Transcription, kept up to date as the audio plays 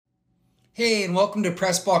Hey, and welcome to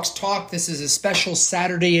Press Box Talk. This is a special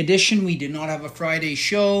Saturday edition. We did not have a Friday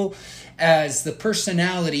show as the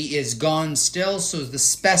personality is gone still, so the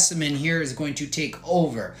Specimen here is going to take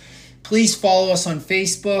over. Please follow us on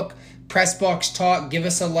Facebook, Press Box Talk. Give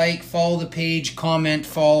us a like, follow the page, comment,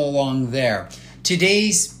 follow along there.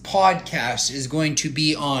 Today's podcast is going to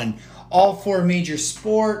be on all four major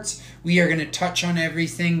sports. We are going to touch on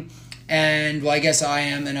everything. And, well, I guess I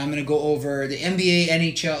am, and I'm going to go over the NBA,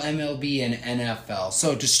 NHL, MLB, and NFL.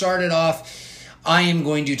 So, to start it off, I am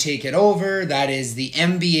going to take it over. That is the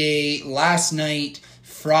NBA last night,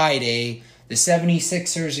 Friday. The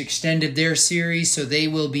 76ers extended their series, so they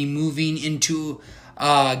will be moving into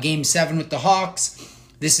Game 7 with the Hawks.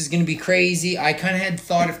 This is going to be crazy. I kind of had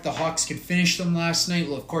thought if the Hawks could finish them last night,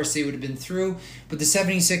 well, of course, they would have been through. But the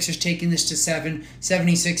 76ers taking this to 7.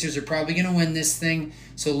 76ers are probably going to win this thing.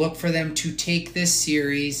 So look for them to take this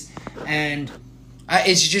series. And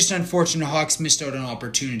it's just unfortunate Hawks missed out on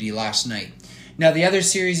opportunity last night. Now, the other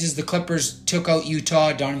series is the Clippers took out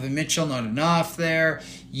Utah. Donovan Mitchell, not enough there.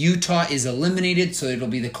 Utah is eliminated, so it'll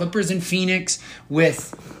be the Clippers and Phoenix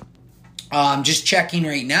with... just checking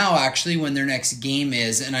right now, actually, when their next game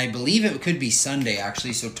is. And I believe it could be Sunday,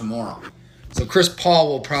 actually, so tomorrow. So Chris Paul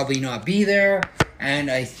will probably not be there.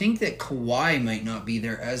 And I think that Kawhi might not be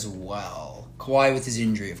there as well. Kawhi with his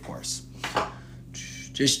injury, of course.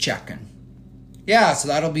 Just checking. Yeah, so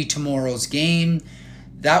that'll be tomorrow's game.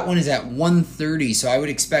 That one is at 1:30, so I would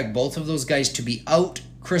expect both of those guys to be out.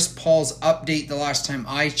 Chris Paul's update the last time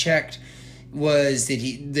I checked was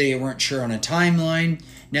that they weren't sure on a timeline.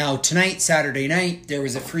 Now, tonight, Saturday night, there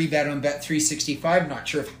was a free bet on Bet365. Not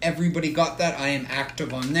sure if everybody got that. I am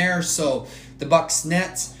active on there. So, the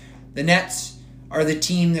Bucks-Nets. The Nets are the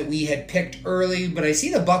team that we had picked early. But I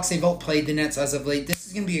see the Bucks, they've outplayed the Nets as of late. This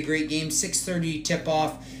is going to be a great game. 6:30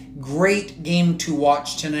 tip-off. Great game to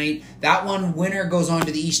watch tonight. That one, winner goes on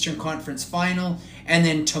to the Eastern Conference Final. And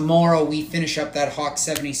then tomorrow, we finish up that Hawks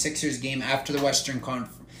 76ers game after the Western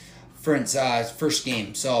Conference. First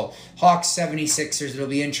game. So, Hawks, 76ers, it'll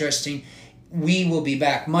be interesting. We will be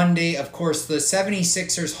back Monday. Of course, the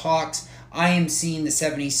 76ers, Hawks, I am seeing the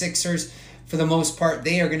 76ers. For the most part,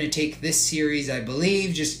 they are going to take this series, I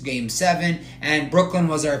believe, just Game 7. And Brooklyn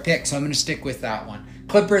was our pick, so I'm going to stick with that one.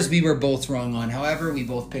 Clippers, we were both wrong on. However, we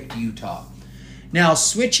both picked Utah. Now,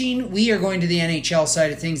 switching, we are going to the NHL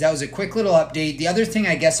side of things. That was a quick little update. The other thing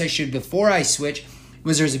I guess I should, before I switch,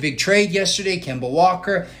 was there's a big trade yesterday. Kemba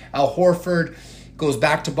Walker, Al Horford goes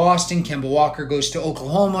back to Boston. Kemba Walker goes to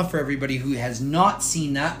Oklahoma. For everybody who has not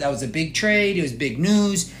seen that, that was a big trade. It was big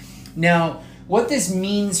news. Now, what this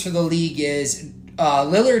means for the league is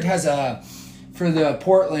Lillard for the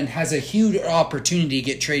Portland, has a huge opportunity to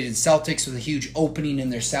get traded. Celtics with a huge opening in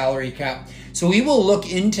their salary cap. So we will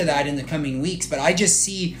look into that in the coming weeks. But I just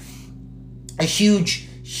see a huge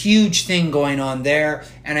thing going on there,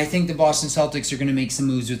 and I think the Boston Celtics are going to make some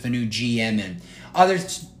moves with the new GM in. Other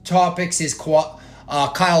topics is Kyle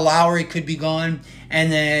Lowry could be gone, and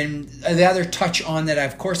then the other touch on that,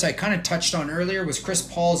 of course, I kind of touched on earlier was Chris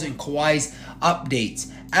Paul's and Kawhi's updates.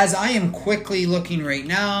 As I am quickly looking right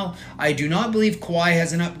now, I do not believe Kawhi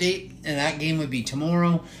has an update, and that game would be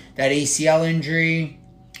tomorrow. That ACL injury,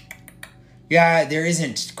 yeah, there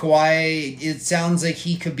isn't. Kawhi, it sounds like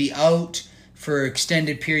he could be out for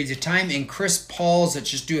extended periods of time. And Chris Paul's,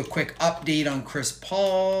 let's just do a quick update on Chris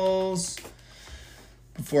Paul's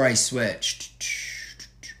before I switch.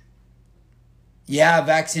 Yeah,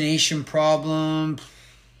 vaccination problem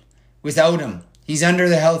without him. He's under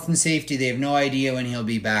the health and safety. They have no idea when he'll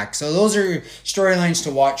be back. So those are storylines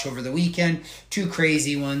to watch over the weekend. Two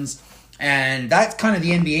crazy ones. And that's kind of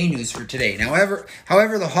the NBA news for today. Now,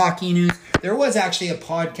 however, the hockey news, there was actually a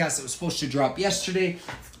podcast that was supposed to drop yesterday.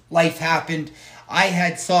 Life happened. I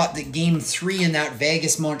had thought that Game 3 in that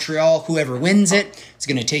Vegas-Montreal, whoever wins it, is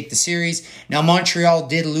going to take the series. Now, Montreal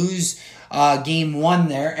did lose Game 1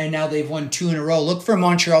 there, and now they've won 2 in a row. Look for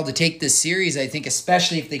Montreal to take this series, I think,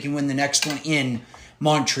 especially if they can win the next one in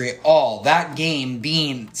Montreal. That game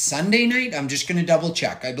being Sunday night, I'm just going to double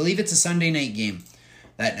check. I believe it's a Sunday night game,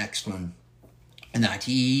 that next one. And that,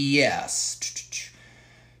 yes.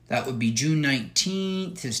 That would be June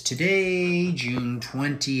 19th is today. June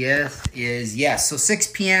 20th is, yes. So 6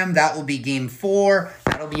 p.m., that will be Game 4.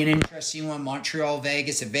 That'll be an interesting one. Montreal,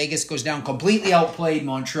 Vegas. If Vegas goes down, completely outplayed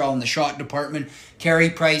Montreal in the shot department. Carey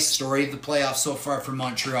Price, story of the playoffs so far for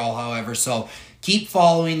Montreal, however. So keep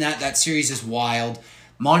following that. That series is wild.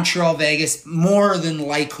 Montreal, Vegas, more than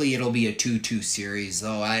likely it'll be a 2-2 series.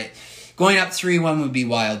 Though going up 3-1 would be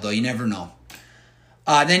wild, though. You never know.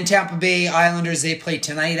 Then Tampa Bay Islanders, they play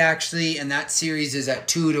tonight actually, and that series is at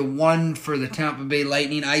 2-1 for the Tampa Bay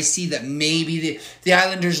Lightning. I see that maybe the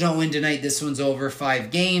Islanders don't win tonight. This one's over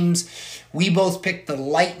 5 games. We both picked the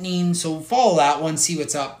Lightning, so follow that one, see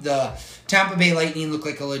what's up. The Tampa Bay Lightning look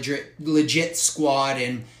like a legit squad,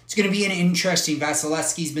 and it's going to be an interesting.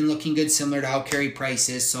 Vasilevsky's been looking good, similar to how Carey Price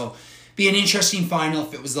is, so be an interesting final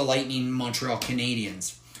if it was the Lightning Montreal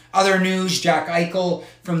Canadiens. Other news, Jack Eichel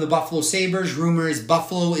from the Buffalo Sabres. Rumor is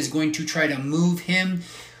Buffalo is going to try to move him.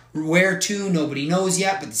 Where to? Nobody knows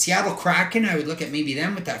yet. But the Seattle Kraken, I would look at maybe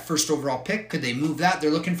them with that first overall pick. Could they move that?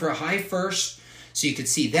 They're looking for a high first, so you could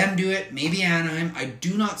see them do it. Maybe Anaheim. I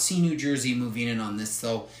do not see New Jersey moving in on this,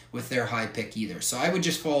 though, with their high pick either. So I would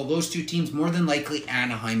just follow those two teams. More than likely,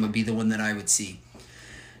 Anaheim would be the one that I would see.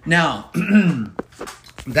 Now,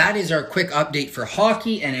 that is our quick update for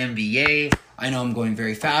hockey and NBA. I know I'm going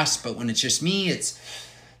very fast, but when it's just me, it's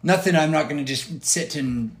nothing. I'm not going to just sit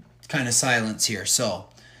in kind of silence here. So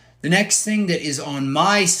the next thing that is on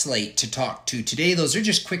my slate to talk to today, those are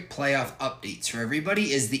just quick playoff updates for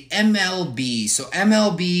everybody, is the MLB. So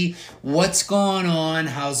MLB, what's going on?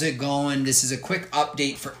 How's it going? This is a quick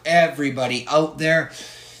update for everybody out there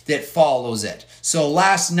that follows it. So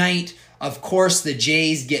last night, of course, the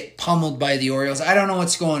Jays get pummeled by the Orioles. I don't know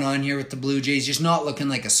what's going on here with the Blue Jays. Just not looking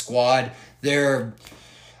like a squad.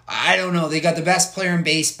 I don't know. They got the best player in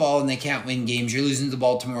baseball and they can't win games. You're losing to the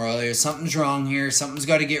Baltimore Orioles. Something's wrong here. Something's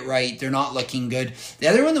got to get right. They're not looking good. The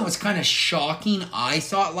other one that was kind of shocking, I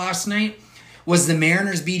thought, last night was the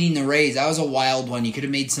Mariners beating the Rays. That was a wild one. You could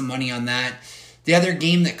have made some money on that. The other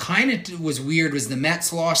game that kind of was weird was the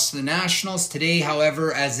Mets lost to the Nationals. Today,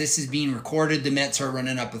 however, as this is being recorded, the Mets are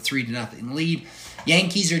running up a 3-0 lead.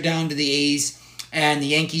 Yankees are down to the A's. And the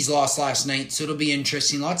Yankees lost last night, so it'll be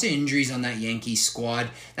interesting. Lots of injuries on that Yankees squad.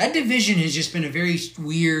 That division has just been a very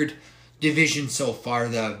weird division so far.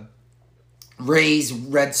 The Rays,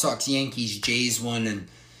 Red Sox, Yankees, Jays one. And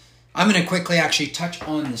I'm going to quickly actually touch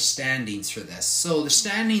on the standings for this. So the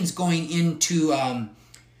standings going into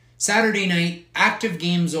Saturday night, active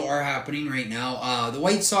games are happening right now. The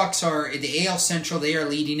White Sox are in the AL Central. They are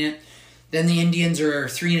leading it. Then the Indians are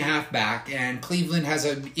 3.5 back. And Cleveland has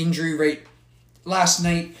an injury rate last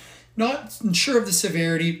night, not sure of the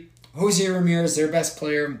severity. Jose Ramirez, their best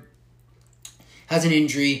player, has an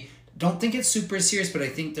injury. Don't think it's super serious, but I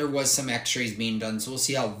think there was some x-rays being done, so we'll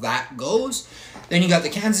see how that goes. Then you got the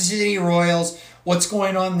Kansas City Royals. What's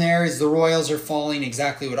going on there is the Royals are falling,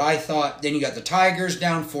 exactly what I thought. Then you got the Tigers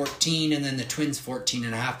down 14, and then the Twins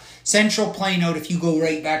 14.5. Central playing out, if you go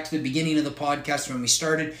right back to the beginning of the podcast when we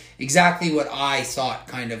started, exactly what I thought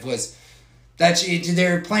kind of was.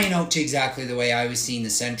 They're playing out to exactly the way I was seeing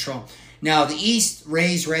the Central. Now, the East,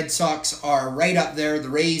 Rays, Red Sox are right up there. The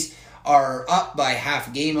Rays are up by half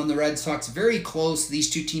a game on the Red Sox. Very close.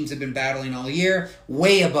 These two teams have been battling all year.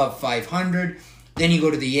 Way above 500. Then you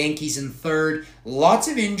go to the Yankees in third. Lots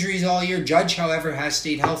of injuries all year. Judge, however, has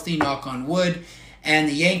stayed healthy, knock on wood. And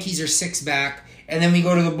the Yankees are 6 back. And then we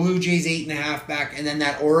go to the Blue Jays 8.5 back. And then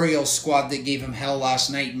that Orioles squad that gave him hell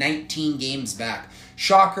last night, 19 games back.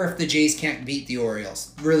 Shocker if the Jays can't beat the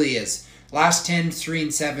Orioles. Really is. Last 10,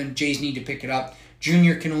 3-7. Jays need to pick it up.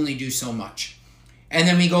 Junior can only do so much. And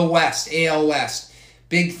then we go west, AL West.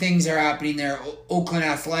 Big things are happening there. Oakland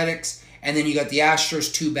Athletics. And then you got the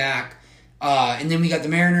Astros 2 back. And then we got the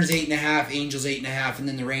Mariners 8.5, Angels 8.5, and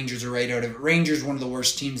then the Rangers are right out of it. Rangers, one of the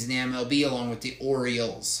worst teams in the MLB, along with the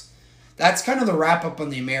Orioles. That's kind of the wrap-up on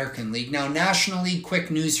the American League. Now, National League,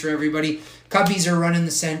 quick news for everybody. Cubbies are running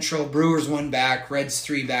the Central. Brewers 1 back. Reds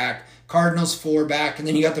 3 back. Cardinals 4 back. And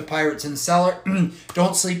then you got the Pirates in the cellar.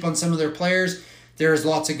 Don't sleep on some of their players. There's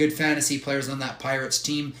lots of good fantasy players on that Pirates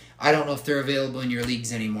team. I don't know if they're available in your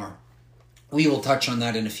leagues anymore. We will touch on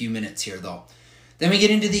that in a few minutes here, though. Then we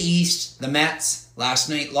get into the East. The Mets last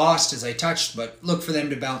night lost, as I touched, but look for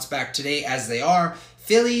them to bounce back today, as they are.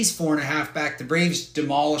 Phillies, 4.5 back. The Braves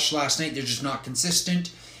demolished last night. They're just not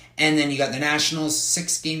consistent. And then you got the Nationals,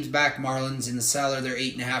 6 games back. Marlins in the cellar. They're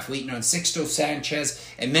 8.5, waiting on Sixto Sanchez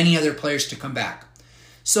and many other players to come back.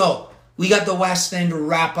 So we got the West then to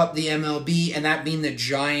wrap up the MLB, and that being the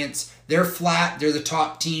Giants. They're flat. They're the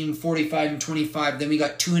top team, 45-25. Then we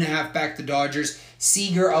got 2.5 back, the Dodgers.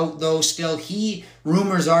 Seager out, though, still.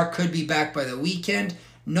 Rumors are, could be back by the weekend.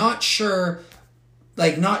 Not sure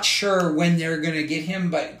when they're going to get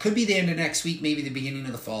him, but it could be the end of next week, maybe the beginning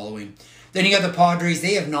of the following. Then you got the Padres.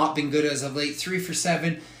 They have not been good as of late. 3 for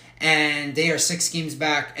 7, and they are 6 games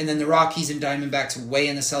back. And then the Rockies and Diamondbacks way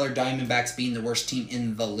in the cellar. Diamondbacks being the worst team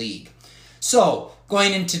in the league. So,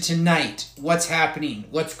 going into tonight, what's happening?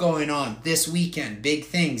 What's going on this weekend? Big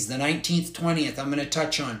things. The 19th, 20th, I'm going to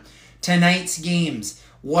touch on. tonight's games.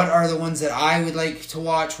 What are the ones that I would like to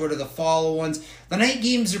watch? What are the follow ones? The night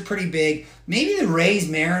games are pretty big. Maybe the Rays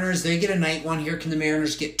Mariners, they get a night one here. Can the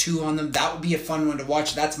Mariners get 2 on them? That would be a fun one to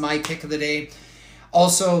watch. That's my pick of the day.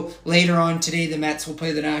 Also, later on today, the Mets will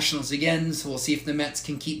play the Nationals again, so we'll see if the Mets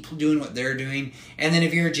can keep doing what they're doing. And then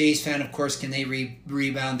if you're a Jays fan, of course, can they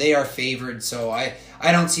rebound? They are favored, so I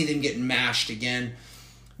don't see them getting mashed again.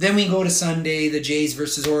 Then we go to Sunday. The Jays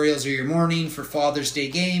versus Orioles are your morning for Father's Day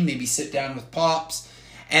game. Maybe sit down with Pops.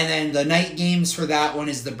 And then the night games for that one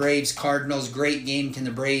is the Braves-Cardinals. Great game. Can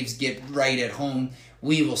the Braves get right at home?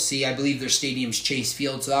 We will see. I believe their stadium's Chase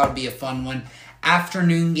Field, so that would be a fun one.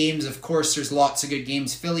 Afternoon games, of course, there's lots of good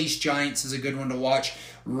games. Phillies-Giants is a good one to watch.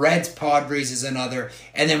 Reds-Padres is another.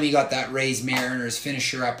 And then we got that Rays-Mariners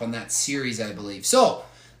finisher up on that series, I believe. So,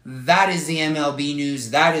 that is the MLB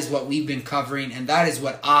news. That is what we've been covering, and that is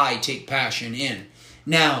what I take passion in.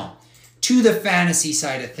 Now, to the fantasy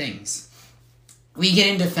side of things. We get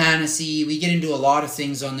into fantasy. We get into a lot of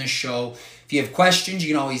things on this show. If you have questions,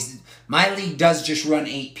 you can always... My league does just run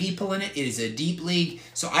 8 people in it. It is a deep league.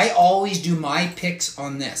 So I always do my picks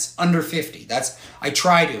on this. Under 50. I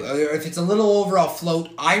try to. If it's a little over, I'll float.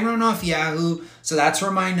 I run off Yahoo. So that's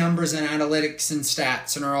where my numbers and analytics and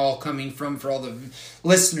stats and are all coming from for all the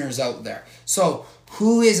listeners out there. So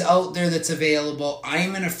who is out there that's available? I'm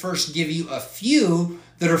going to first give you a few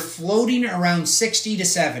that are floating around 60 to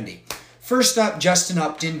 70. First up, Justin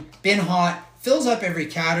Upton. Been hot. Fills up every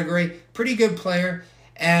category. Pretty good player.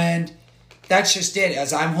 And that's just it.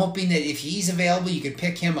 As I'm hoping that if he's available, you could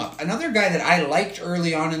pick him up. Another guy that I liked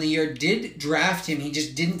early on in the year, did draft him. He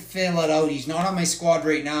just didn't fill it out. He's not on my squad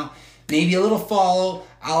right now. Maybe a little follow.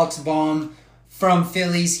 Alex Baum from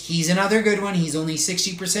Phillies. He's another good one. He's only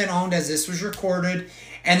 60% owned as this was recorded.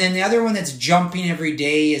 And then the other one that's jumping every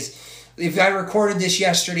day is... If I recorded this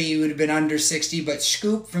yesterday, he would have been under 60, but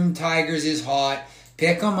Scoop from Tigers is hot.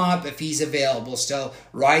 Pick him up if he's available still.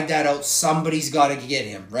 Ride that out. Somebody's got to get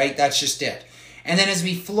him, right? That's just it. And then as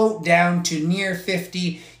we float down to near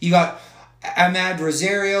 50, you got Ahmad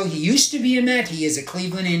Rosario. He used to be a Met. He is a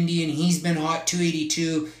Cleveland Indian. He's been hot,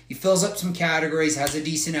 282. He fills up some categories, has a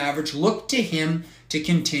decent average. Look to him to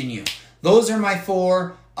continue. Those are my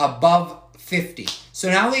 4 above 50. So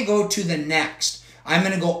now we go to the next. I'm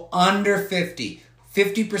going to go under 50.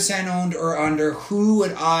 50% owned or under. Who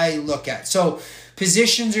would I look at? So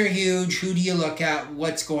positions are huge. Who do you look at?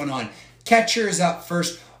 What's going on? Catcher is up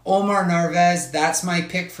first. Omar Narvaez, that's my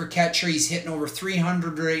pick for catcher. He's hitting over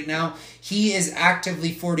 300 right now. He is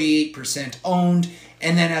actively 48% owned.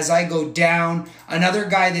 And then as I go down, another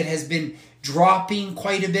guy that has been dropping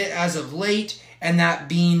quite a bit as of late, and that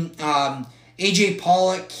being... AJ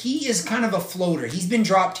Pollock, he is kind of a floater. He's been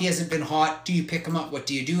dropped. He hasn't been hot. Do you pick him up? What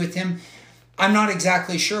do you do with him? I'm not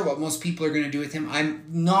exactly sure what most people are going to do with him. I'm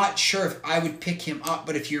not sure if I would pick him up,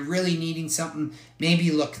 but if you're really needing something,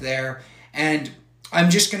 maybe look there. And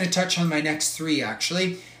I'm just going to touch on my next 3,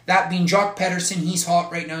 actually. That being Jock Pederson. He's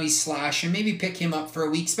hot right now. He's slashing. Maybe pick him up for a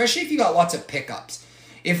week, especially if you got lots of pickups.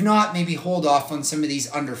 If not, maybe hold off on some of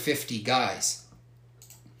these under 50 guys.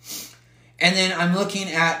 And then I'm looking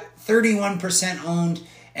at 31% owned,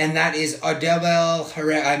 and that is Odell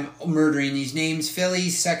Herrera. I'm murdering these names.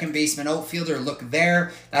 Phillies, second baseman, outfielder. Look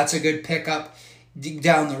there. That's a good pickup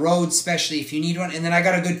down the road, especially if you need one. And then I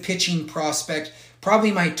got a good pitching prospect.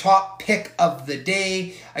 Probably my top pick of the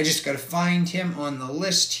day. I just got to find him on the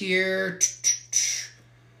list here. If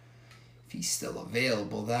he's still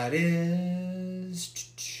available, that is.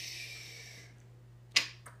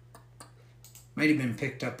 Might have been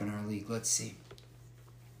picked up in our league. Let's see.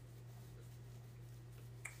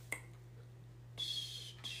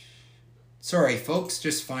 Sorry, folks,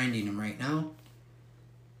 just finding him right now.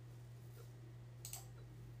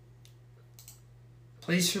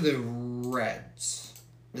 Plays for the Reds.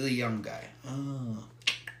 Really young guy. Oh.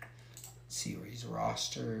 Let's see where he's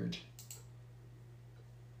rostered.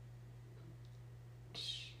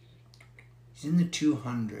 He's in the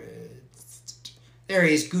 200s. There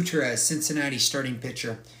he is, Gutierrez, Cincinnati starting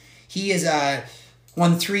pitcher. He is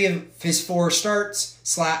won 3 of his 4 starts.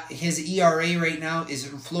 His ERA right now is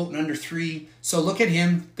floating under 3. So look at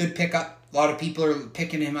him. Good pickup. A lot of people are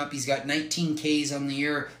picking him up. He's got 19 Ks on the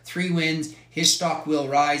year, 3 wins. His stock will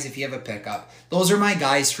rise if you have a pickup. Those are my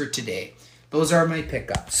guys for today. Those are my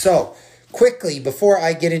pickups. So quickly, before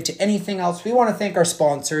I get into anything else, we want to thank our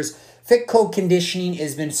sponsors. Fitco Conditioning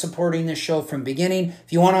has been supporting this show from beginning.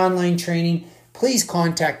 If you want online training, please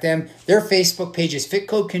contact them. Their Facebook page is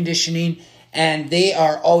Fitco Conditioning, and they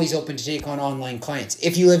are always open to take on online clients.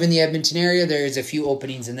 If you live in the Edmonton area, there is a few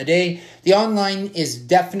openings in the day. The online is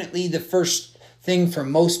definitely the first thing for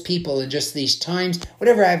most people in just these times.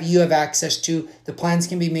 Whatever you have access to, the plans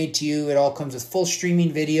can be made to you. It all comes with full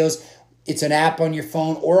streaming videos. It's an app on your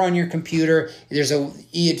phone or on your computer.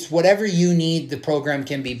 It's whatever you need. The program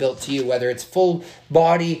can be built to you, whether it's full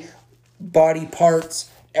body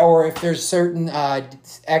parts, or if there's certain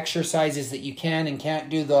exercises that you can and can't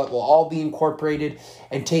do, that will all be incorporated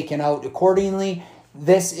and taken out accordingly.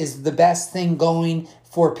 This is the best thing going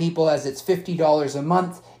for people, as it's $50 a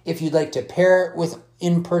month. If you'd like to pair it with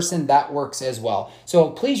in-person, that works as well. So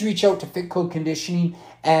please reach out to Fit Code Conditioning,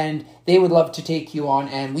 and they would love to take you on,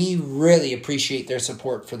 and we really appreciate their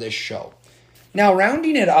support for this show. Now,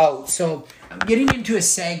 rounding it out, so I'm getting into a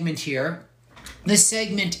segment here. This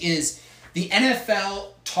segment is the NFL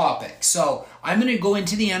topic. So I'm going to go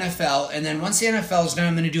into the NFL, and then once the NFL is done,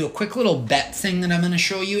 I'm going to do a quick little bet thing that I'm going to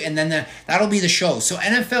show you, and then that'll be the show. So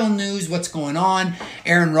NFL news, what's going on?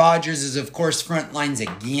 Aaron Rodgers is, of course, front lines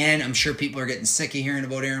again. I'm sure people are getting sick of hearing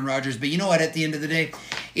about Aaron Rodgers, but you know what? At the end of the day,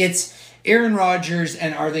 it's Aaron Rodgers,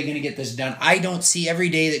 and are they going to get this done? I don't see, every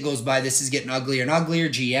day that goes by, this is getting uglier and uglier.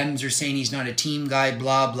 GMs are saying he's not a team guy,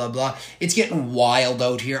 blah, blah, blah. It's getting wild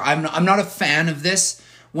out here. I'm not a fan of this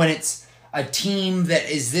when it's a team that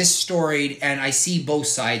is this storied, and I see both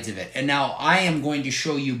sides of it. And now I am going to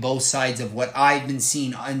show you both sides of what I've been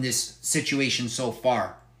seeing on this situation so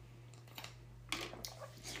far.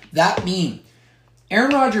 That means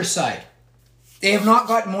Aaron Rodgers' side, they have not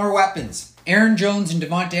got more weapons. Aaron Jones and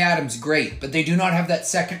Devontae Adams, great, but they do not have that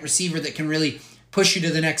second receiver that can really push you to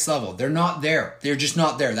the next level. They're not there. They're just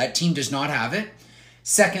not there. That team does not have it.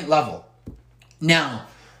 Second level. Now,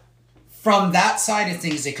 from that side of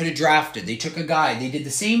things, they could have drafted. They took a guy. They did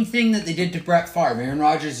the same thing that they did to Brett Favre. Aaron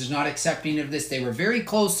Rodgers is not accepting of this. They were very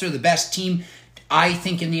close. They're the best team, I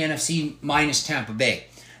think, in the NFC minus Tampa Bay.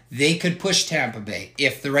 They could push Tampa Bay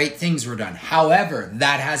if the right things were done. However,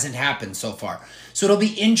 that hasn't happened so far. So it'll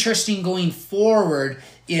be interesting going forward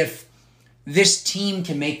if this team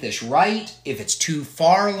can make this right, if it's too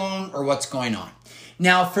far along, or what's going on.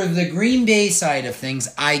 Now, for the Green Bay side of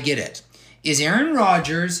things, I get it. Is Aaron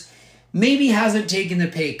Rodgers maybe hasn't taken the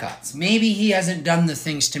pay cuts. Maybe he hasn't done the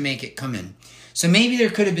things to make it come in. So maybe there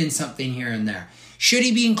could have been something here and there. Should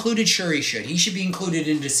he be included? Sure he should. He should be included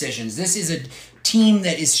in decisions. This is a team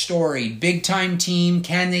that is storied. Big time team.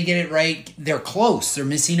 Can they get it right? They're close. They're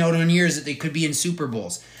missing out on years that they could be in Super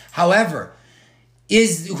Bowls. However,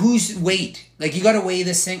 like, you got to weigh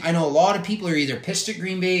this thing. I know a lot of people are either pissed at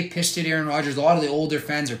Green Bay, pissed at Aaron Rodgers. A lot of the older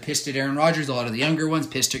fans are pissed at Aaron Rodgers. A lot of the younger ones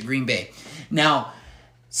pissed at Green Bay. Now,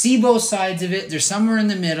 see both sides of it. They're somewhere in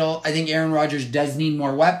the middle. I think Aaron Rodgers does need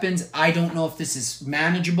more weapons. I don't know if this is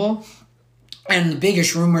manageable. And the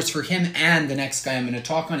biggest rumors for him and the next guy I'm going to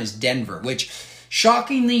talk on is Denver, which,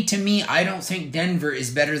 shockingly to me, I don't think Denver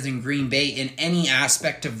is better than Green Bay in any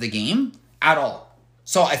aspect of the game at all.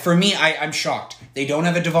 So for me, I'm shocked. They don't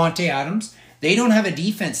have a Devontae Adams. They don't have a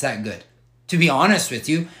defense that good. To be honest with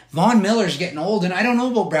you, Von Miller's getting old, and I don't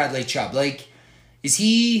know about Bradley Chubb. Like, is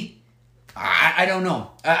he... I don't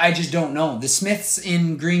know. I just don't know. The Smiths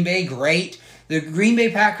in Green Bay, great. The Green Bay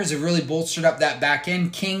Packers have really bolstered up that back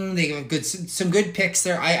end. King, they have some good picks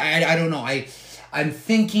there. I don't know. I'm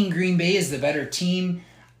thinking Green Bay is the better team,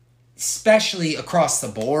 especially across the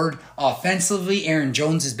board. Offensively, Aaron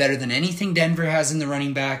Jones is better than anything Denver has in the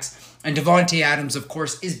running backs. And Devontae Adams, of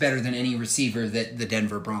course, is better than any receiver that the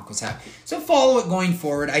Denver Broncos have. So follow it going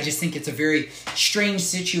forward. I just think it's a very strange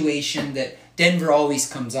situation that Denver always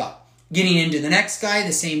comes up. Getting into the next guy,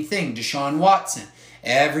 the same thing. Deshaun Watson.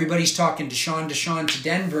 Everybody's talking Deshaun to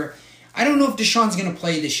Denver. I don't know if Deshaun's going to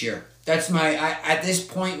play this year. That's at this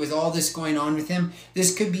point, with all this going on with him,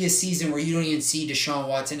 this could be a season where you don't even see Deshaun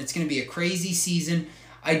Watson. It's going to be a crazy season.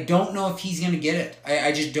 I don't know if he's going to get it.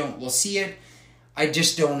 I just don't. We'll see it. I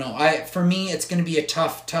just don't know. For me, it's going to be a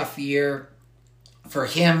tough year for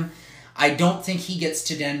him. I don't think he gets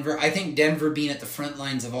to Denver. I think Denver being at the front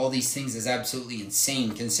lines of all these things is absolutely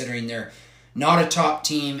insane, considering they're not a top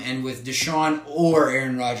team, and with Deshaun or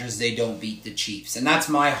Aaron Rodgers, they don't beat the Chiefs. And that's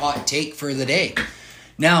my hot take for the day.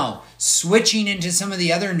 Now, switching into some of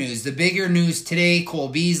the other news. The bigger news today, Cole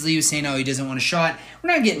Beasley was saying, he doesn't want a shot.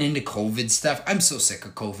 We're not getting into COVID stuff. I'm so sick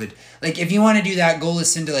of COVID. Like, if you want to do that, go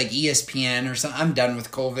listen to, like, ESPN or something. I'm done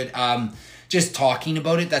with COVID. Just talking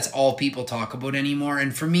about it, that's all people talk about anymore.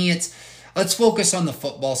 And for me, let's focus on the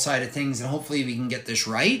football side of things, and hopefully we can get this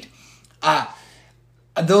right.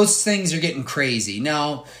 Those things are getting crazy.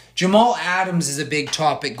 Now, Jamal Adams is a big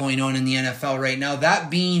topic going on in the NFL right now.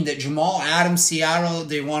 That being that Jamal Adams, Seattle,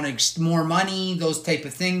 they want more money, those type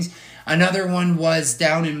of things. Another one was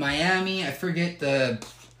down in Miami. I forget the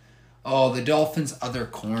Dolphins' other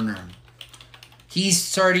corner. he's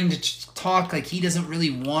starting to talk like he doesn't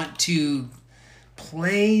really want to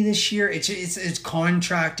play this year. It's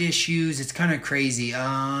contract issues. It's kind of crazy.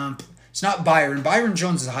 It's not Byron. Byron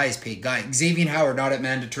Jones is the highest paid guy. Xavier Howard not at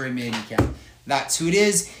mandatory minicamp. That's who it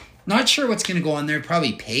is. Not sure what's going to go on there.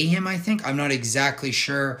 Probably pay him, I think. I'm not exactly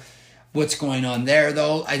sure what's going on there,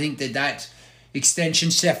 though. I think that extension,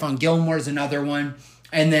 Stephon Gilmore is another one.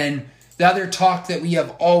 And then the other talk that we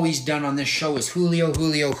have always done on this show is Julio.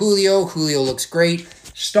 Julio looks great.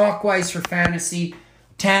 Stock-wise for fantasy,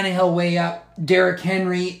 Tannehill way up. Derrick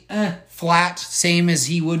Henry, flat, same as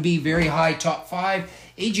he would be, very high, top 5.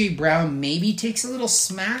 A.J. Brown maybe takes a little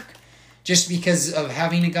smack just because of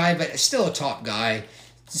having a guy, but still a top guy.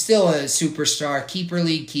 Still a superstar. Keeper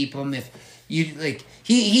league, keep him. If you like,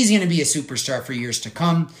 he's going to be a superstar for years to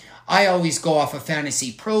come. I always go off of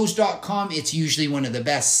fantasypros.com. It's usually one of the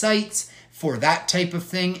best sites for that type of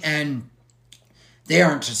thing, and they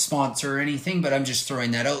aren't a sponsor or anything, but I'm just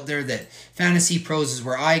throwing that out there that Fantasy Pros is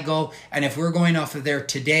where I go. And if we're going off of there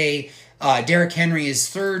today, Derrick Henry is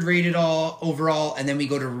 3rd rated overall, and then we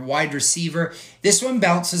go to wide receiver. This one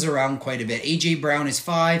bounces around quite a bit. A.J. Brown is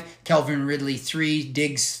 5, Calvin Ridley 3,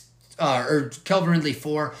 Calvin Ridley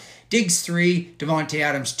 4, Diggs 3, Devontae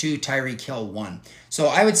Adams 2, Tyreek Hill 1. So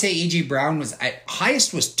I would say A.J. Brown was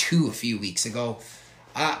highest was 2 a few weeks ago.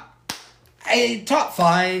 Top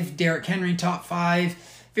 5, Derrick Henry top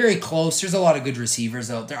 5, very close. There's a lot of good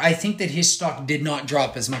receivers out there. I think that his stock did not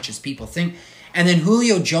drop as much as people think. And then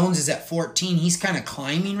Julio Jones is at 14. He's kind of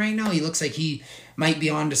climbing right now. He looks like he might be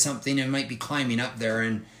onto something and might be climbing up there.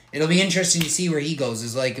 And it'll be interesting to see where he goes,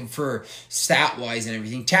 is like for stat-wise and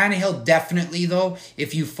everything. Tannehill definitely, though,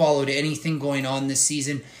 if you followed anything going on this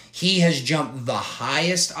season, he has jumped the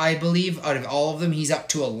highest, I believe, out of all of them. He's up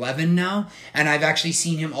to 11 now. And I've actually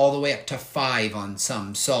seen him all the way up to 5 on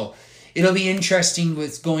some. So it'll be interesting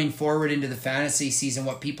with going forward into the fantasy season,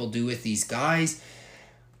 what people do with these guys.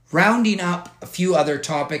 Rounding up a few other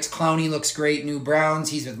topics. Clowney looks great. New Browns.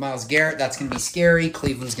 He's with Myles Garrett. That's going to be scary.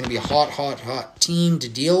 Cleveland's going to be a hot team to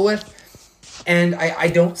deal with. And I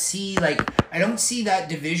don't see that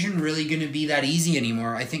division really going to be that easy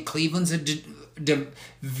anymore. I think Cleveland's a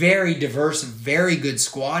very diverse, very good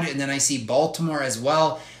squad. And then I see Baltimore as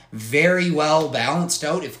well. Very well balanced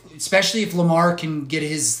out. Especially if Lamar can get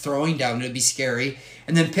his throwing down, it'd be scary.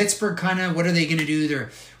 And then Pittsburgh what are they going to do? They're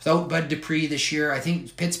without Bud Dupree this year. I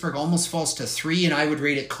think Pittsburgh almost falls to 3, and I would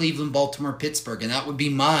rate it Cleveland, Baltimore, Pittsburgh. And that would be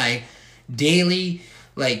my daily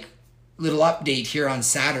little update here on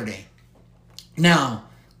Saturday. Now,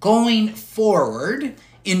 going forward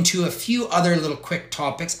into a few other little quick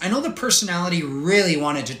topics. I know the personality really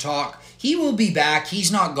wanted to talk. He will be back.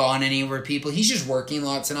 He's not gone anywhere, people. He's just working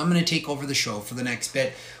lots, and I'm going to take over the show for the next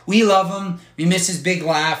bit. We love him. We miss his big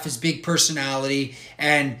laugh, his big personality,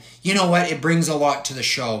 and you know what? It brings a lot to the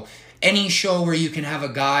show. Any show where you can have a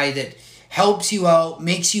guy that helps you out,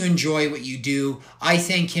 makes you enjoy what you do. I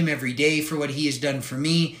thank him every day for what he has done for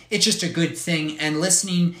me. It's just a good thing, and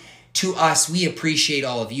listening to us, we appreciate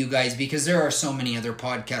all of you guys because there are so many other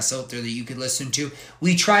podcasts out there that you could listen to.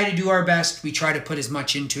 We try to do our best. We try to put as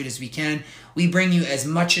much into it as we can. We bring you as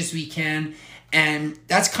much as we can. And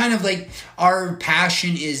that's kind of like our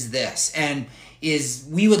passion is this. And is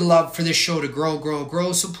we would love for this show to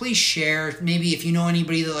grow. So please share. Maybe if you know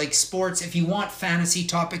anybody that likes sports, if you want fantasy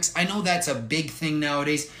topics, I know that's a big thing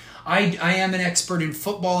nowadays. I am an expert in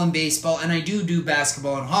football and baseball, and I do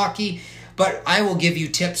basketball and hockey. But I will give you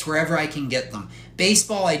tips wherever I can get them.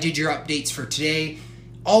 Baseball, I did your updates for today.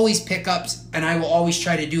 Always pickups, and I will always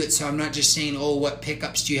try to do it. So I'm not just saying, what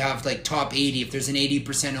pickups do you have, like top 80? If there's an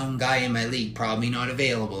 80% owned guy in my league, probably not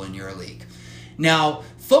available in your league. Now,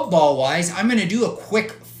 football-wise, I'm going to do a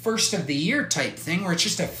quick first of the year type thing where it's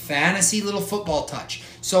just a fantasy little football touch.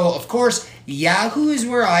 So, of course, Yahoo is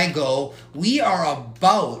where I go. We are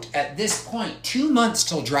about, at this point, 2 months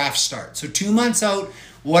till draft starts. So 2 months out.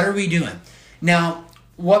 What are we doing? Now,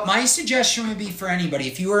 what my suggestion would be for anybody,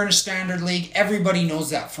 if you are in a standard league, everybody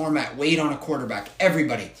knows that format, wait on a quarterback,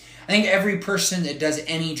 everybody. I think every person that does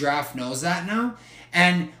any draft knows that now.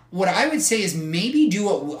 And what I would say is maybe do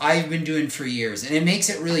what I've been doing for years, and it makes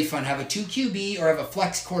it really fun. Have a 2 QB or have a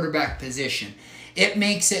flex quarterback position. It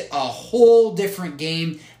makes it a whole different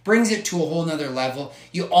game, brings it to a whole nother level.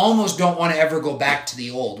 You almost don't want to ever go back to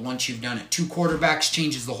the old once you've done it. 2 quarterbacks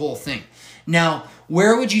changes the whole thing. Now,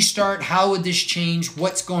 where would you start? How would this change?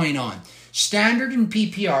 What's going on? Standard and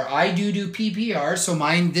PPR. I do PPR, so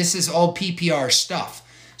this is all PPR stuff.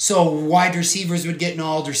 So wide receivers would get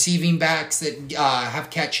nailed, receiving backs that have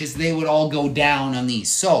catches, they would all go down on these.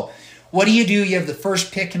 So what do? You have the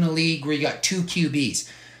first pick in the league where you got 2 QBs.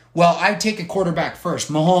 Well, I'd take a quarterback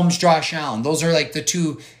first. Mahomes, Josh Allen. Those are like the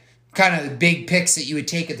two kind of big picks that you would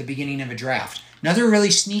take at the beginning of a draft. Another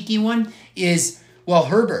really sneaky one is, well,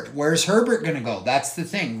 Herbert. Where's Herbert going to go? That's the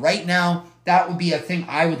thing. Right now, that would be a thing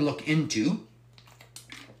I would look into,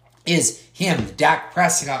 is him, Dak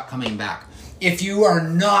Prescott coming back. If you are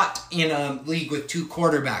not in a league with two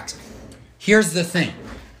quarterbacks, here's the thing.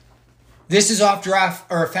 This is off draft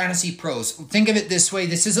or Fantasy Pros. Think of it this way.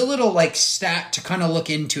 This is a little like stat to kind of look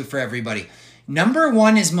into for everybody. Number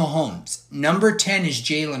 1 is Mahomes. Number 10 is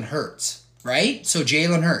Jalen Hurts, right? So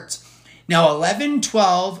Jalen Hurts. Now 11,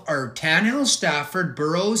 12 are Tannehill, Stafford,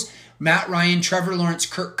 Burrows, Matt Ryan, Trevor Lawrence,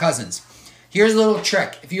 Kirk Cousins. Here's a little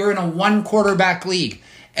trick. If you're in a one quarterback league,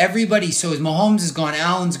 everybody, so Mahomes is gone,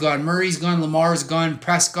 Allen's gone, Murray's gone, Lamar's gone,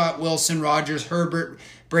 Prescott, Wilson, Rodgers, Herbert,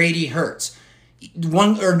 Brady, Hurts.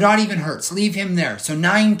 One, or not even Hurts, leave him there. So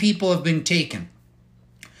 9 people have been taken.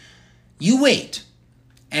 You wait,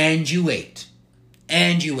 and you wait,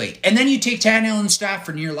 and you wait. And then you take Tannehill and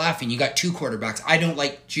Stafford, and you're laughing. You got 2 quarterbacks. I don't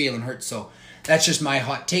like Jalen Hurts, so that's just my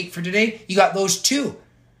hot take for today. You got those 2.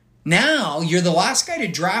 Now, you're the last guy to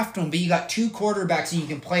draft them, but you got 2 quarterbacks, and you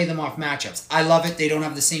can play them off matchups. I love it. They don't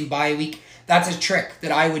have the same bye week. That's a trick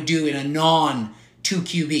that I would do in a non-2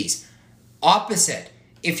 QBs. Opposite.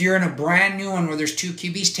 If you're in a brand new one where there's 2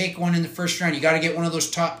 QBs, take one in the first round. You got to get one of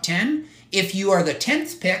those top 10. If you are the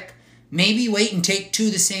 10th pick, maybe wait and take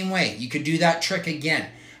 2 the same way. You could do that trick again.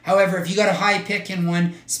 However, if you got a high pick in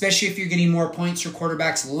one, especially if you're getting more points for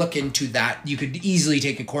quarterbacks, look into that. You could easily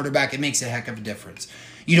take a quarterback. It makes a heck of a difference.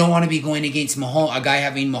 You don't want to be going against a guy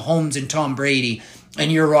having Mahomes and Tom Brady,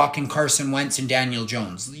 and you're rocking Carson Wentz and Daniel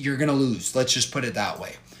Jones. You're going to lose. Let's just put it that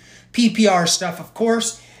way. PPR stuff, of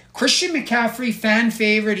course. Christian McCaffrey, fan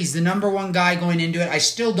favorite. He's the number 1 guy going into it. I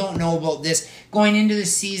still don't know about this. Going into the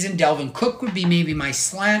season, Dalvin Cook would be maybe my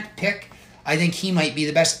slant pick. I think he might be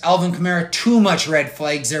the best. Alvin Kamara, too much red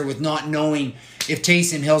flags there with not knowing if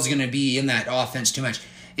Taysom Hill's going to be in that offense too much.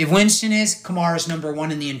 If Winston is, Kamara's number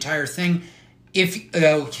 1 in the entire thing. If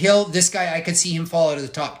Hill, this guy, I could see him fall out of the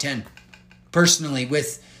top 10, personally,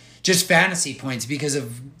 with just fantasy points because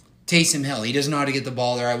of Taysom Hill. He doesn't know how to get the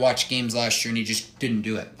ball there. I watched games last year and he just didn't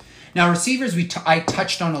do it. Now, receivers, I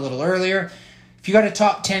touched on a little earlier. If you got a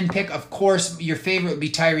top 10 pick, of course, your favorite would be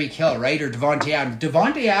Tyreek Hill, right? Or Devontae Adams.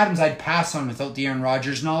 Devontae Adams, I'd pass on without the Aaron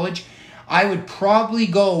Rodgers knowledge. I would probably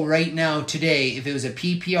go right now today, if it was a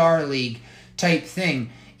PPR league type thing,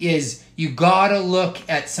 is you got to look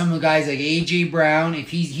at some of the guys like A.J. Brown. If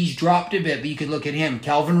he's dropped a bit, but you could look at him.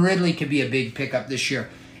 Calvin Ridley could be a big pickup this year.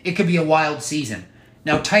 It could be a wild season.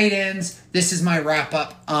 Now, tight ends, this is my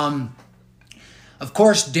wrap-up. Of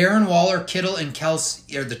course, Darren Waller, Kittle, and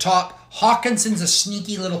Kelsey are the top. Hawkinson's a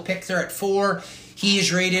sneaky little pick there at 4. He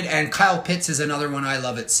is rated, and Kyle Pitts is another one I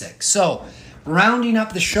love at 6. So, rounding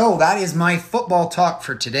up the show, that is my football talk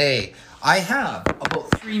for today. I have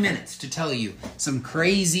about 3 minutes to tell you some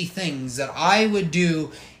crazy things that I would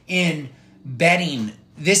do in betting.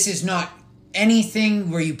 This is not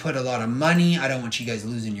anything where you put a lot of money. I don't want you guys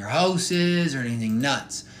losing your houses or anything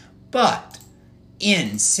nuts. But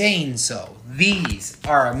in saying so, these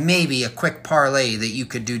are maybe a quick parlay that you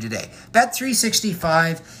could do today.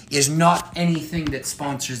 Bet365 is not anything that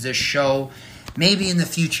sponsors this show. Maybe in the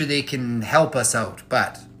future they can help us out.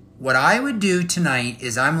 But what I would do tonight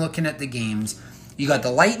is I'm looking at the games. You got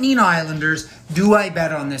the Lightning Islanders. Do I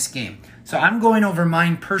bet on this game? So I'm going over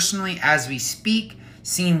mine personally as we speak,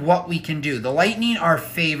 seeing what we can do. The Lightning are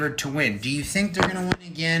favored to win. Do you think they're going to win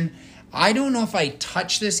again? I don't know if I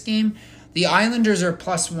touch this game. The Islanders are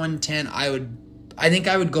plus 110. I think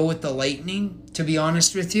I would go with the Lightning, to be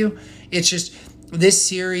honest with you. It's just, this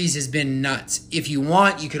series has been nuts. If you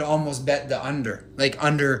want, you could almost bet the under, like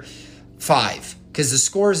under 5. Because the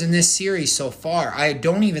scores in this series so far, I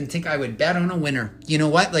don't even think I would bet on a winner. You know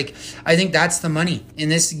what? Like, I think that's the money. In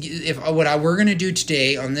this, we're going to do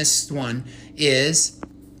today on this one is,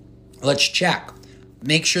 let's check.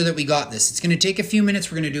 Make sure that we got this. It's going to take a few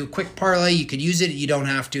minutes. We're going to do a quick parlay. You could use it. You don't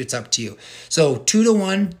have to. It's up to you. So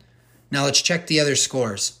 2-1. Now let's check the other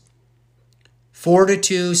scores.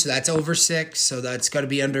 4-2. So that's over 6. So that's got to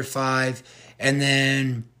be under 5. And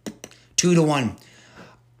then 2-1.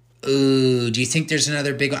 Ooh, do you think there's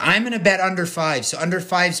another big one? I'm going to bet under 5. So under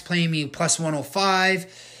 5's playing me plus 105.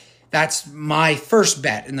 That's my first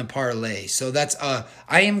bet in the parlay. So that's I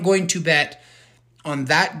am going to bet on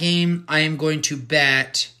that game. I am going to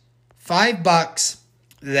bet $5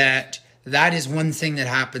 that is one thing that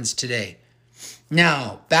happens today.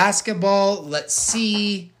 Now, basketball, let's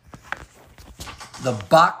see. The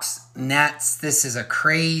Bucks, Nets, this is a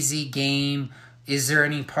crazy game. Is there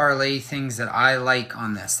any parlay things that I like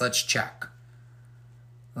on this? Let's check.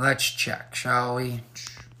 Let's check, shall we?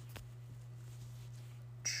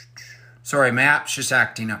 Sorry, my app's just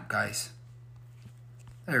acting up, guys.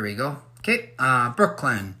 There we go. Okay,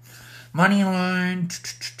 Brooklyn. Money line.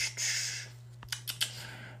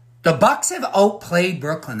 The Bucks have outplayed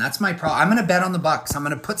Brooklyn. That's my problem. I'm going to bet on the Bucks. I'm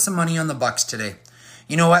going to put some money on the Bucks today.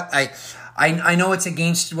 You know what? I know it's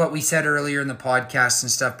against what we said earlier in the podcast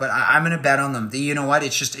and stuff, but I'm going to bet on them. You know what?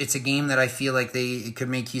 It's a game that I feel like it could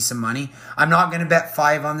make you some money. I'm not going to bet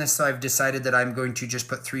 5 on this, so I've decided that I'm going to just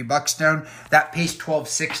put $3 down. That pays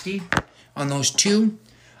 $12.60 on those two.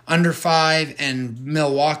 Under 5 and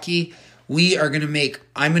Milwaukee. I'm going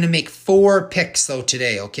to make 4 picks though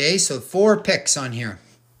today, okay? So 4 picks on here.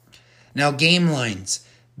 Now, game lines.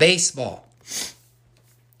 Baseball.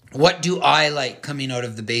 What do I like coming out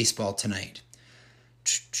of the baseball tonight?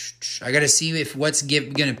 I got to see if what's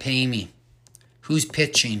going to pay me. Who's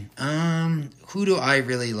pitching? Who do I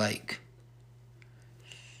really like?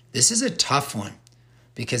 This is a tough one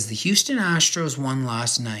because the Houston Astros won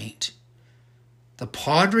last night. The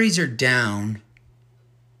Padres are down.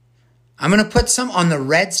 I'm going to put some on the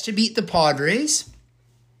Reds to beat the Padres.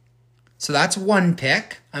 So that's 1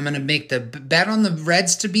 pick. I'm going to make the bet on the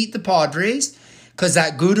Reds to beat the Padres because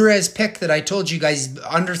that Gutierrez pick that I told you guys,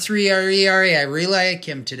 under 3 ERA, I really like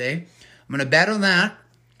him today. I'm going to bet on that.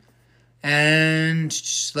 And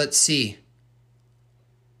let's see.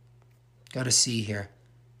 Got to see here.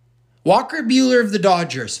 Walker Buehler of the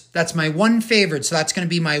Dodgers. That's my 1 favorite. So that's going to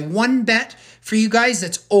be my 1 bet for you guys.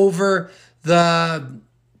 That's over the...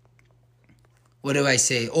 What do I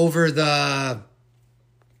say? Over the...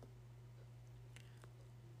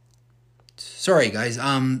 Sorry, guys.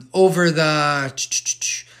 Over the...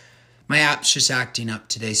 My app's just acting up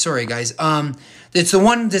today. Sorry, guys. It's the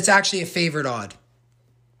one that's actually a favorite odd.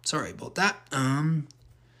 Sorry about that.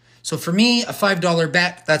 So for me, a $5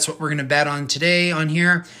 bet. That's what we're going to bet on today on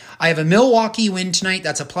here. I have a Milwaukee win tonight.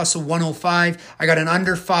 That's a plus of 105. I got an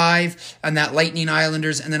under 5 on that Lightning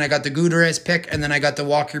Islanders. And then I got the Gutierrez pick. And then I got the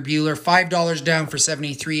Walker Buehler. $5 down for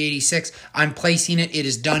 $73.86. I'm placing it. It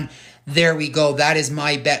is done. There we go. That is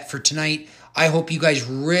my bet for tonight. I hope you guys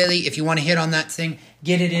really, if you want to hit on that thing,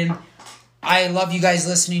 get it in. I love you guys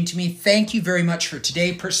listening to me. Thank you very much for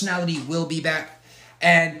today. Personality will be back.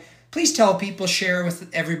 And please tell people, share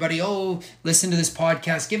with everybody. Oh, listen to this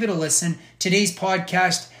podcast. Give it a listen. Today's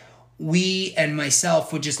podcast, we and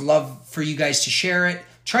myself would just love for you guys to share it.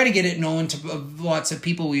 Try to get it known to lots of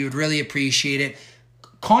people. We would really appreciate it.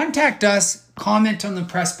 Contact us. Comment on the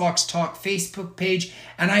Press Box Talk Facebook page.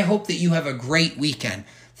 And I hope that you have a great weekend.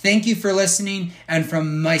 Thank you for listening. And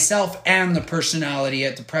from myself and the personality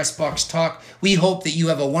at the Press Box Talk, we hope that you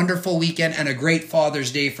have a wonderful weekend and a great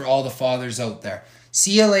Father's Day for all the fathers out there.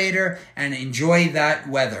 See you later and enjoy that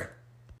weather.